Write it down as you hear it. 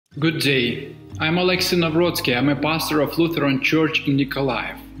Good day. I'm Alexei Navrotsky. I'm a pastor of Lutheran Church in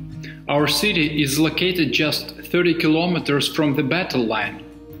Nikolaev. Our city is located just 30 kilometers from the battle line.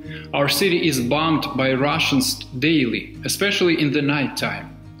 Our city is bombed by Russians daily, especially in the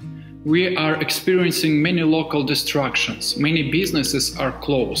nighttime. We are experiencing many local destructions. Many businesses are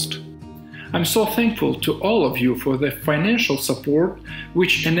closed. I'm so thankful to all of you for the financial support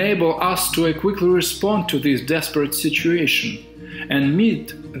which enable us to quickly respond to this desperate situation and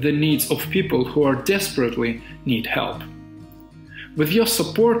meet the needs of people who are desperately need help. With your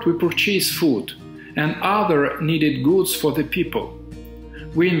support, we purchase food and other needed goods for the people.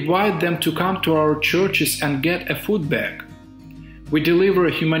 We invite them to come to our churches and get a food bag. We deliver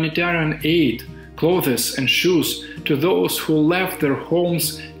humanitarian aid, clothes and shoes to those who left their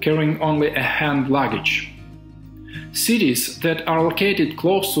homes carrying only a hand luggage. Cities that are located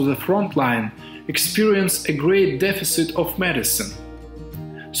close to the front line experience a great deficit of medicine.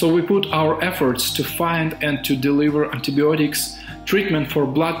 So we put our efforts to find and to deliver antibiotics, treatment for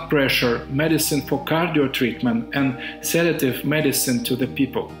blood pressure, medicine for cardio treatment, and sedative medicine to the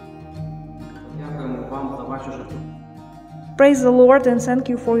people. Praise the Lord and thank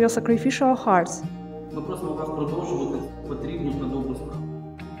you for your sacrificial hearts.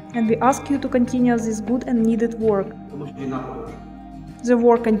 And we ask you to continue this good and needed work. The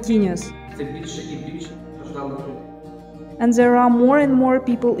war continues. And there are more and more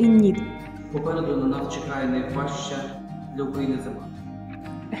people in need.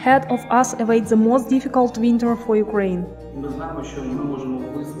 Ahead of us awaits the most difficult winter for Ukraine.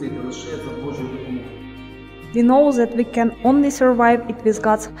 We know that we can only survive it with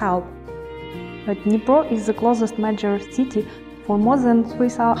God's help. But Dnipro is the closest major city for more than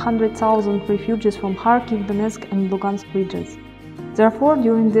 300,000 refugees from Kharkiv, Donetsk and Lugansk regions. Therefore,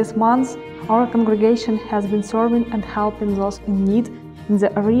 during these months, our congregation has been serving and helping those in need in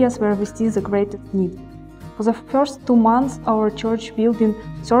the areas where we see the greatest need. For the first 2 months, our church building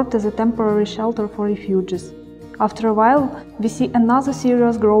served as a temporary shelter for refugees. After a while, we see another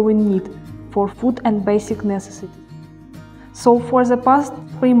serious growing need for food and basic necessities. So for the past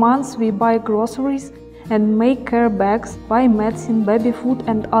 3 months, we buy groceries and make care bags, buy medicine, baby food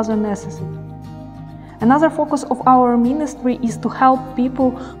and other necessities. Another focus of our ministry is to help people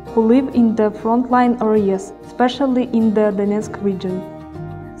who live in the frontline areas, especially in the Donetsk region.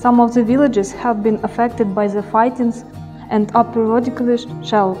 Some of the villages have been affected by the fightings and are periodically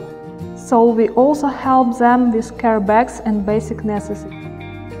shelled, so we also help them with care bags and basic necessities.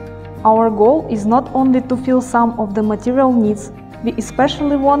 Our goal is not only to fill some of the material needs, we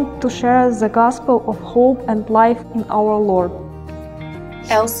especially want to share the gospel of hope and life in our Lord.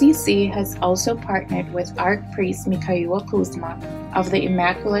 LCC has also partnered with Archpriest Mikhailo Kuzma of the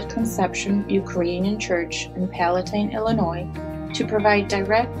Immaculate Conception Ukrainian Church in Palatine, Illinois, to provide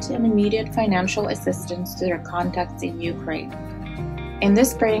direct and immediate financial assistance to their contacts in Ukraine. In the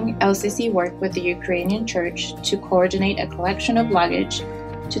spring, LCC worked with the Ukrainian Church to coordinate a collection of luggage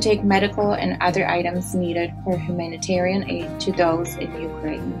to take medical and other items needed for humanitarian aid to those in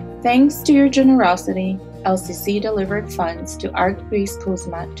Ukraine. Thanks to your generosity, LCC delivered funds to Archpriest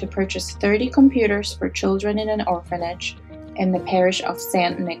Kuzma to purchase 30 computers for children in an orphanage in the parish of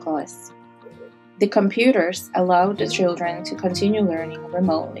St. Nicholas. The computers allowed the children to continue learning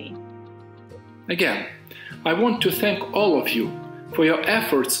remotely. Again, I want to thank all of you for your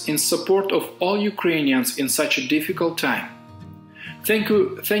efforts in support of all Ukrainians in such a difficult time. Thank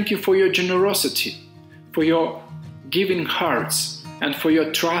you for your generosity, for your giving hearts, and for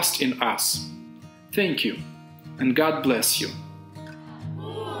your trust in us. Thank you, and God bless you.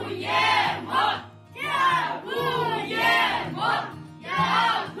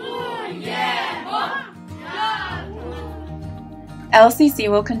 LCC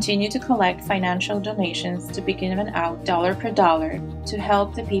will continue to collect financial donations to be given out dollar per dollar to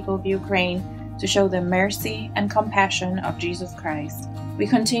help the people of Ukraine to show the mercy and compassion of Jesus Christ. We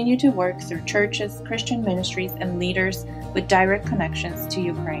continue to work through churches, Christian ministries, and leaders with direct connections to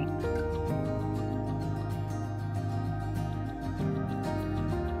Ukraine.